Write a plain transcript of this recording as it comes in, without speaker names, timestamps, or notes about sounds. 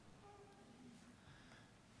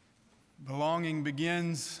Belonging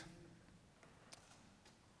begins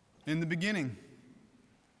in the beginning.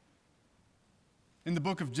 In the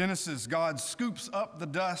book of Genesis, God scoops up the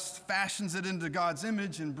dust, fashions it into God's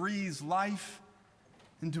image, and breathes life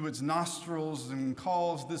into its nostrils and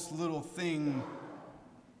calls this little thing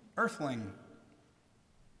earthling.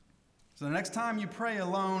 So the next time you pray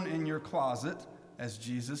alone in your closet, as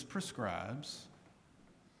Jesus prescribes,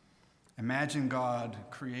 imagine God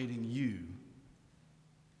creating you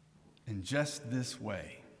in just this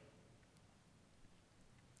way.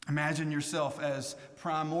 Imagine yourself as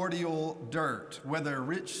primordial dirt, whether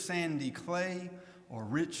rich sandy clay or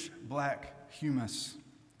rich black humus,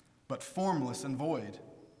 but formless and void.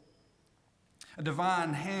 A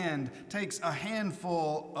divine hand takes a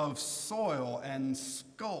handful of soil and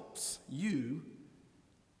sculpts you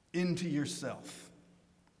into yourself,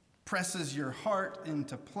 presses your heart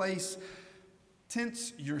into place,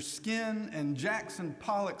 tints your skin, and Jackson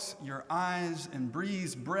Pollocks your eyes, and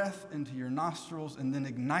breathes breath into your nostrils, and then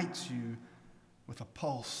ignites you with a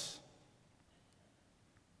pulse.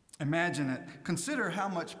 Imagine it. Consider how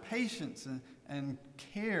much patience and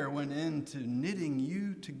care went into knitting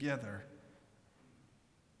you together.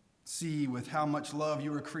 See with how much love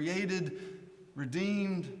you were created,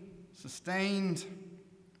 redeemed, sustained.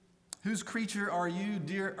 Whose creature are you,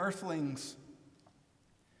 dear earthlings?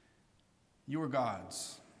 You are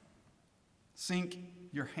God's. Sink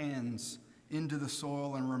your hands into the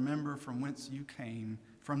soil and remember from whence you came.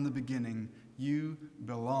 From the beginning, you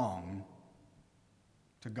belong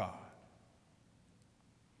to God.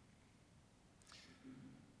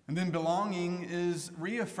 And then belonging is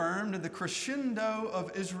reaffirmed in the crescendo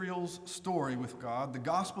of Israel's story with God. The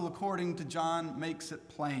gospel according to John makes it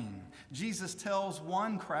plain. Jesus tells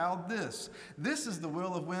one crowd this is the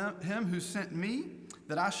will of him who sent me,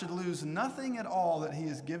 that I should lose nothing at all that he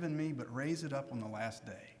has given me, but raise it up on the last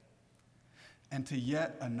day. And to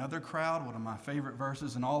yet another crowd, one of my favorite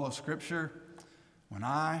verses in all of Scripture, when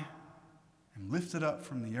I am lifted up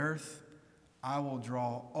from the earth, I will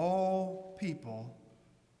draw all people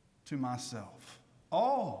to myself.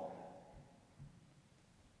 All.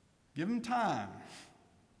 Give them time.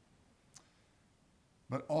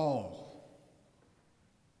 But all.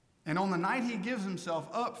 And on the night he gives himself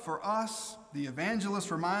up for us, the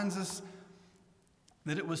evangelist reminds us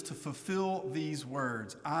that it was to fulfill these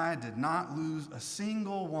words. I did not lose a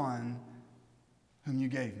single one whom you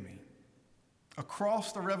gave me.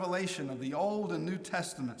 Across the revelation of the Old and New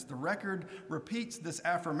Testaments, the record repeats this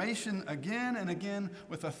affirmation again and again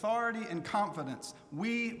with authority and confidence.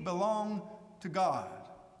 We belong to God.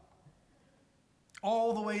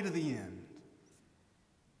 All the way to the end.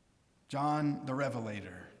 John the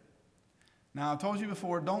Revelator. Now, I've told you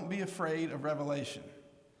before, don't be afraid of Revelation.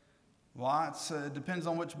 It depends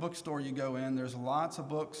on which bookstore you go in. There's lots of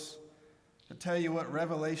books that tell you what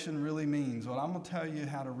Revelation really means. Well, I'm going to tell you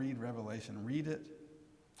how to read Revelation. Read it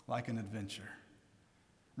like an adventure.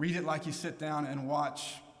 Read it like you sit down and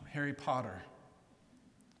watch Harry Potter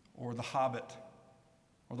or The Hobbit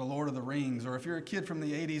or The Lord of the Rings, or if you're a kid from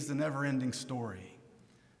the 80s, The Never-Ending Story.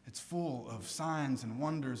 It's full of signs and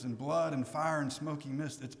wonders and blood and fire and smoky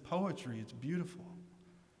mist. It's poetry. It's beautiful.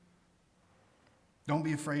 Don't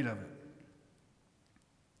be afraid of it.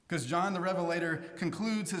 Because John the Revelator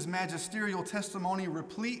concludes his magisterial testimony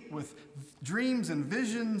replete with dreams and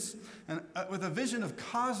visions, and with a vision of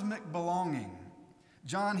cosmic belonging.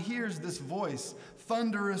 John hears this voice,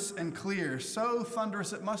 thunderous and clear, so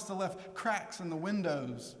thunderous it must have left cracks in the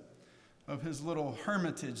windows of his little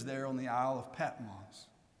hermitage there on the Isle of Patmos.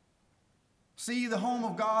 See, the home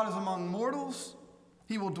of God is among mortals.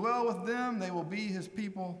 He will dwell with them. They will be his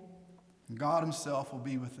people. And God himself will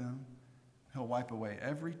be with them. He'll wipe away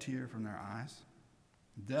every tear from their eyes.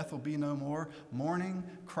 Death will be no more. Mourning,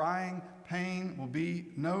 crying, pain will be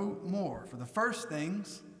no more. For the first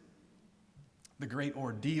things, the great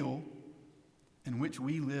ordeal in which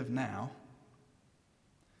we live now,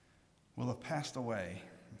 will have passed away,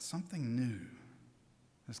 and something new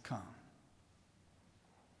has come.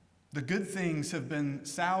 The good things have been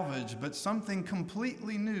salvaged, but something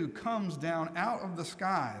completely new comes down out of the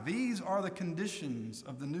sky. These are the conditions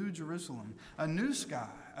of the New Jerusalem, a new sky,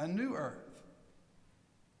 a new earth.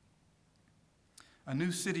 A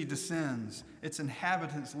new city descends. Its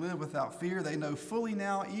inhabitants live without fear. They know fully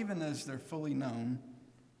now, even as they're fully known,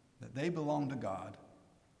 that they belong to God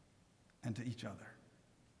and to each other.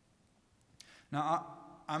 Now,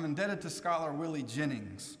 I'm indebted to scholar Willie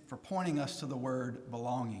Jennings for pointing us to the word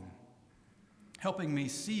belonging, helping me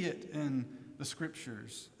see it in the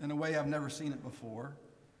Scriptures in a way I've never seen it before.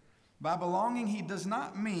 By belonging, he does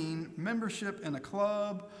not mean membership in a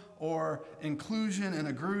club or inclusion in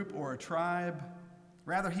a group or a tribe.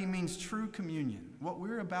 Rather, he means true communion, what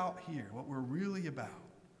we're about here, what we're really about.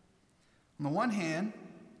 On the one hand,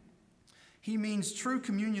 he means true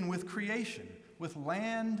communion with creation, with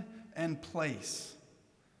land and place.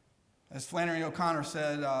 As Flannery O'Connor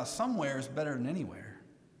said, somewhere is better than anywhere.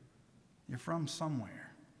 You're from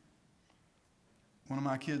somewhere. One of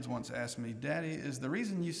my kids once asked me, Daddy, is the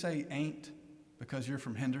reason you say ain't because you're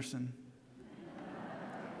from Henderson?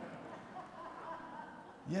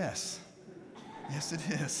 Yes. Yes, it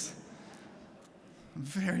is. I'm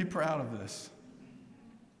very proud of this.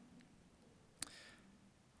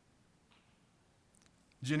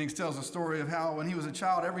 Jennings tells a story of how when he was a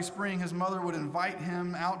child, every spring his mother would invite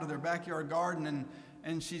him out to their backyard garden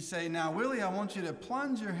and she'd say, now, Willie, I want you to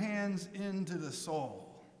plunge your hands into the soil.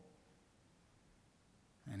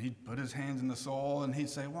 And he'd put his hands in the soil and he'd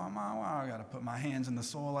say, why I got to put my hands in the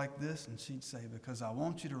soil like this? And she'd say, because I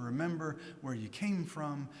want you to remember where you came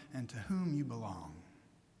from and to whom you belong.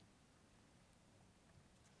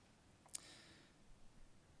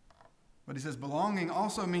 But he says belonging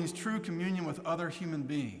also means true communion with other human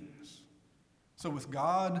beings. So with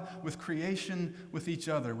God, with creation, with each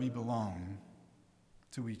other, we belong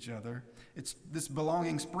to each other. This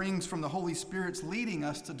belonging springs from the Holy Spirit's leading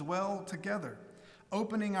us to dwell together,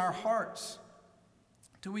 opening our hearts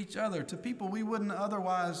to each other, to people we wouldn't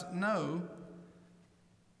otherwise know,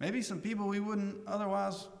 maybe some people we wouldn't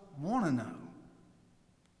otherwise want to know.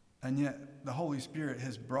 And yet the Holy Spirit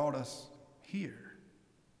has brought us here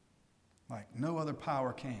like no other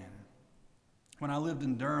power can. When I lived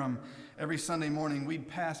in Durham, every Sunday morning we'd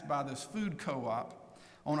pass by this food co-op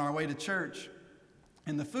on our way to church.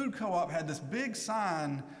 And the food co-op had this big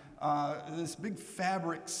sign, this big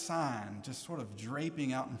fabric sign, just sort of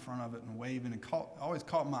draping out in front of it and waving. And always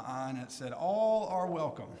caught my eye, and it said, all are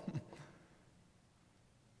welcome.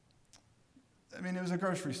 I mean, it was a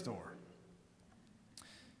grocery store.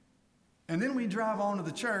 And then we drive on to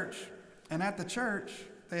the church, and at the church,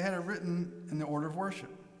 they had it written in the order of worship.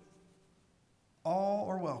 All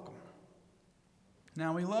are welcome.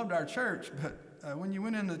 Now, we loved our church, but when you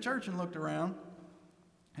went into the church and looked around,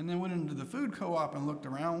 and then went into the food co-op and looked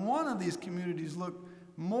around, one of these communities looked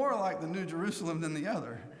more like the New Jerusalem than the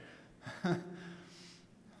other.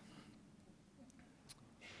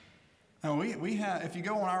 Now, we have, if you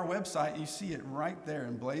go on our website, you see it right there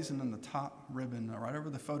emblazoned in the top ribbon, right over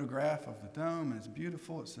the photograph of the dome, and it's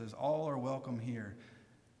beautiful. It says, all are welcome here.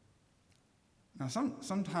 Now,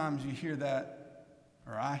 sometimes you hear that,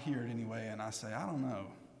 or I hear it anyway, and I say, I don't know.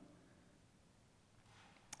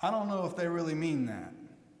 I don't know if they really mean that,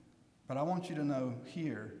 but I want you to know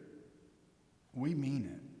here, we mean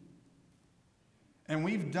it. And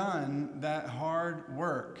we've done that hard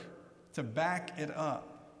work to back it up.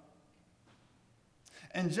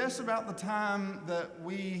 And just about the time that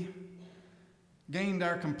we gained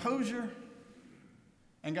our composure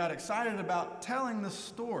and got excited about telling the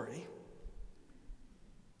story,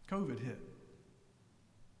 COVID hit.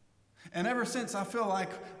 And ever since, I feel like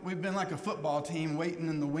we've been like a football team waiting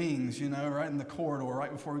in the wings, right in the corridor,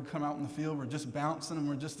 right before we come out in the field. We're just bouncing and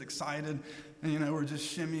we're just excited. And, we're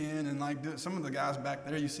just shimmying. And some of the guys back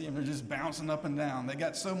there, you see them, they're just bouncing up and down. They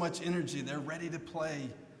got so much energy. They're ready to play.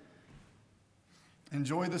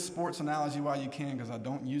 Enjoy the sports analogy while you can, because I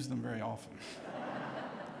don't use them very often.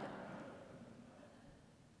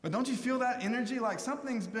 But don't you feel that energy? Like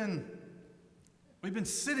we've been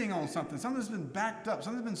sitting on something. Something's been backed up.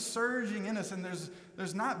 Something's been surging in us, and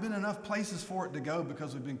there's not been enough places for it to go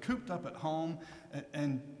because we've been cooped up at home.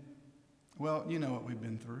 And well, you know what we've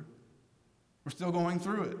been through. We're still going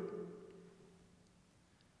through it.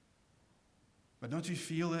 But don't you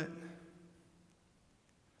feel it?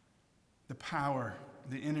 The power,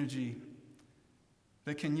 the energy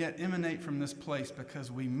that can yet emanate from this place because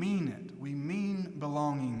we mean it. We mean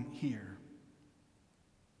belonging here.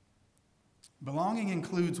 Belonging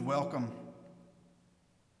includes welcome.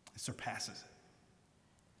 It surpasses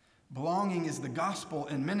it. Belonging is the gospel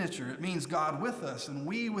in miniature. It means God with us and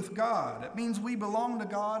we with God. It means we belong to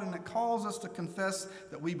God, and it calls us to confess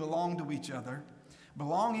that we belong to each other.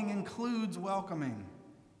 Belonging includes welcoming.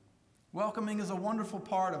 Welcoming is a wonderful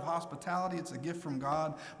part of hospitality. It's a gift from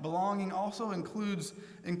God. Belonging also includes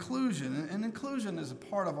inclusion, and inclusion is a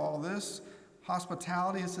part of all this.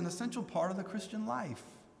 Hospitality is an essential part of the Christian life.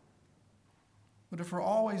 But if we're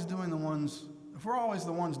always the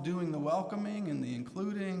ones doing the welcoming and the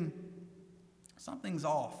including, something's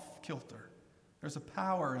off kilter. There's a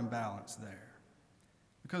power imbalance there.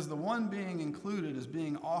 Because the one being included is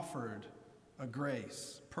being offered a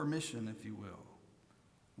grace, permission, if you will.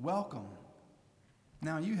 Welcome.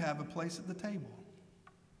 Now you have a place at the table.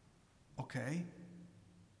 Okay.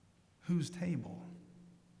 Whose table?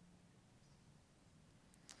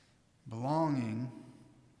 Belonging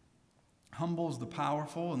humbles the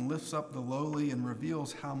powerful and lifts up the lowly and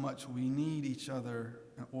reveals how much we need each other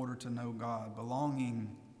in order to know God.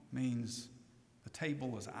 Belonging means the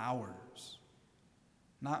table is ours,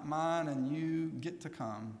 not mine, and you get to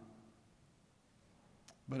come.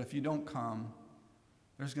 But if you don't come,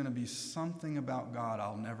 there's going to be something about God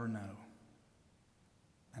I'll never know.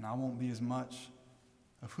 And I won't be as much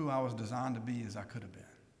of who I was designed to be as I could have been.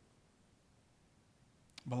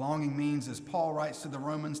 Belonging means, as Paul writes to the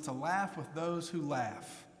Romans, to laugh with those who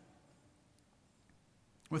laugh.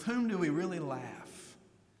 With whom do we really laugh?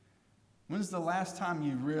 When's the last time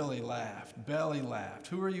you really laughed, belly laughed?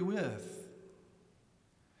 Who are you with?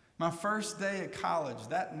 My first day at college,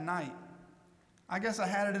 that night, I guess I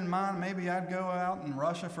had it in mind maybe I'd go out and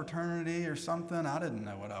rush a fraternity or something. I didn't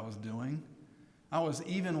know what I was doing. I was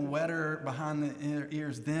even wetter behind the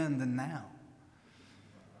ears then than now.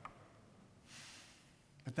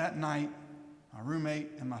 But that night, my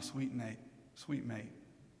roommate and my sweet mate,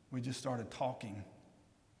 we just started talking,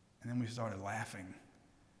 and then we started laughing.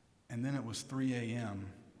 And then it was 3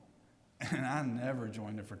 a.m., and I never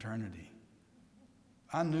joined a fraternity.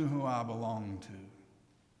 I knew who I belonged to.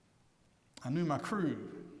 I knew my crew.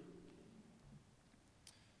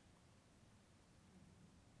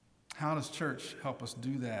 How does church help us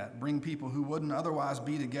do that? Bring people who wouldn't otherwise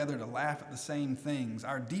be together to laugh at the same things.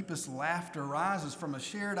 Our deepest laughter rises from a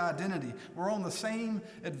shared identity. We're on the same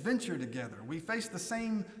adventure together. We face the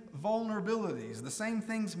same vulnerabilities. The same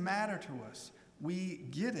things matter to us. We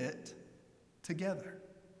get it together.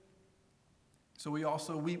 So we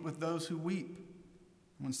also weep with those who weep.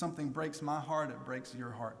 When something breaks my heart, it breaks your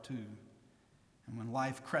heart too. And when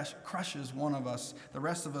life crushes one of us, the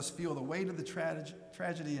rest of us feel the weight of the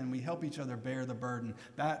tragedy, and we help each other bear the burden.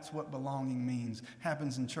 That's what belonging means.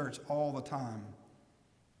 Happens in church all the time.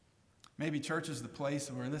 Maybe church is the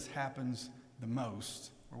place where this happens the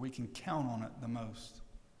most, where we can count on it the most.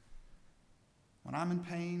 When I'm in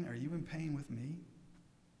pain, are you in pain with me?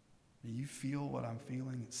 Do you feel what I'm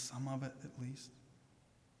feeling? Some of it, at least.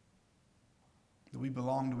 Do we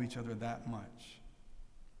belong to each other that much?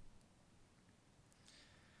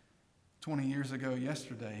 20 years ago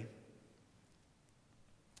yesterday,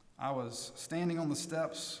 I was standing on the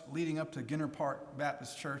steps leading up to Ginter Park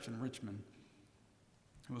Baptist Church in Richmond.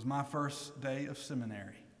 It was my first day of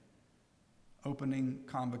seminary, opening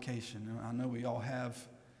convocation. And I know we all have,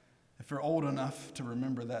 if you're old enough to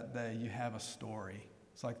remember that day, you have a story.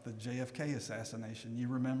 It's like the JFK assassination. You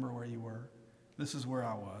remember where you were. This is where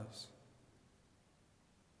I was.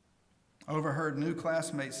 Overheard new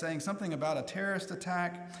classmates saying something about a terrorist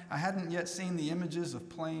attack. I hadn't yet seen the images of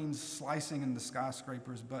planes slicing into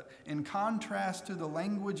skyscrapers, but in contrast to the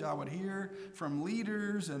language I would hear from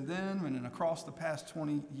leaders and then and across the past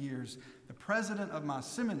 20 years, the president of my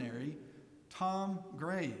seminary, Tom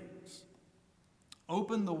Graves,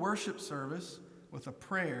 opened the worship service with a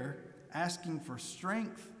prayer asking for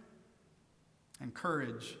strength and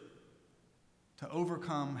courage to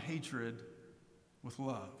overcome hatred with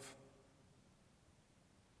love.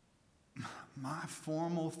 My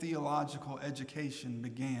formal theological education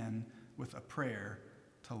began with a prayer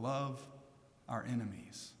to love our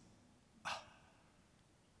enemies.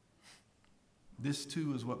 This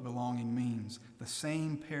too is what belonging means. The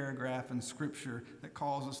same paragraph in Scripture that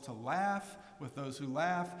calls us to laugh with those who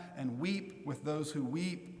laugh and weep with those who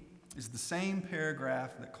weep is the same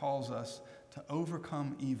paragraph that calls us to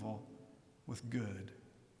overcome evil with good.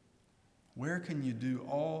 Where can you do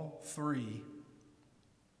all three?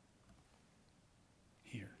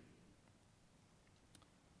 Here,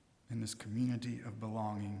 in this community of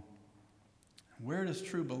belonging. Where does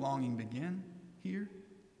true belonging begin? Here?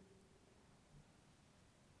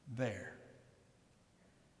 There.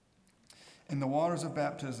 In the waters of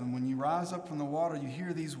baptism, when you rise up from the water, you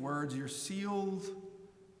hear these words, you're sealed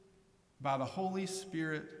by the Holy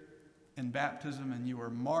Spirit in baptism, and you are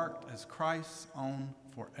marked as Christ's own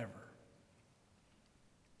forever.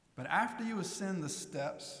 But after you ascend the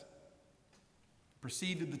steps,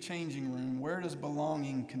 proceed to the changing room, where does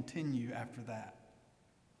belonging continue after that?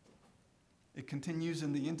 It continues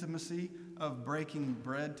in the intimacy of breaking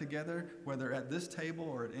bread together, whether at this table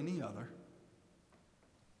or at any other,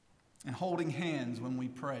 and holding hands when we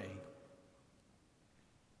pray.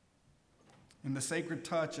 In the sacred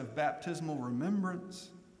touch of baptismal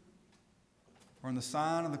remembrance, or in the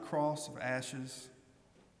sign of the cross of ashes,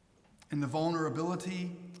 in the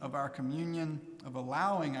vulnerability of our communion, of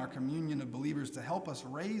allowing our communion of believers to help us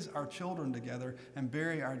raise our children together and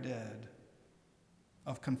bury our dead,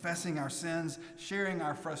 of confessing our sins, sharing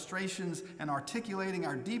our frustrations, and articulating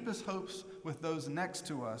our deepest hopes with those next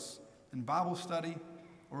to us in Bible study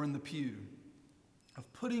or in the pew,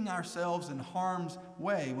 of putting ourselves in harm's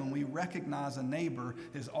way when we recognize a neighbor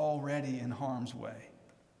is already in harm's way,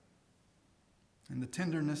 in the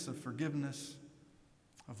tenderness of forgiveness,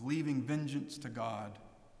 of leaving vengeance to God,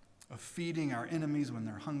 of feeding our enemies when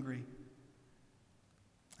they're hungry,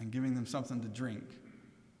 and giving them something to drink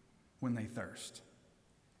when they thirst.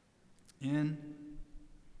 In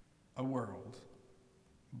a world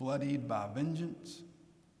bloodied by vengeance,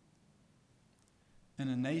 in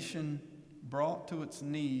a nation brought to its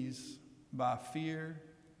knees by fear,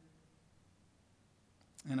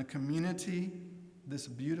 in a community, this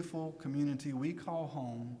beautiful community we call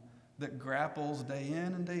home, that grapples day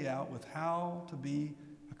in and day out with how to be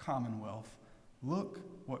a commonwealth, look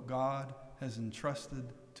what God has entrusted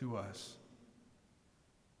to us.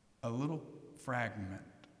 A little fragment,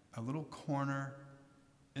 a little corner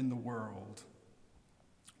in the world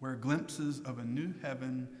where glimpses of a new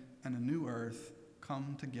heaven and a new earth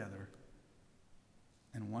come together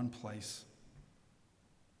in one place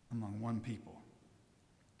among one people.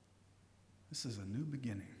 This is a new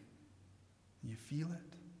beginning. You feel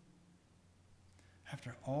it?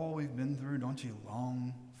 After all we've been through, don't you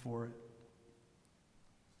long for it?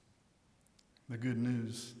 The good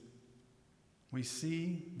news, we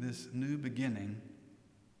see this new beginning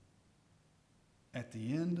at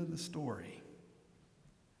the end of the story,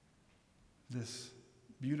 this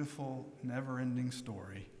beautiful, never-ending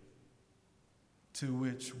story to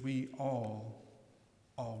which we all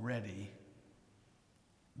already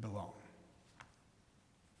belong.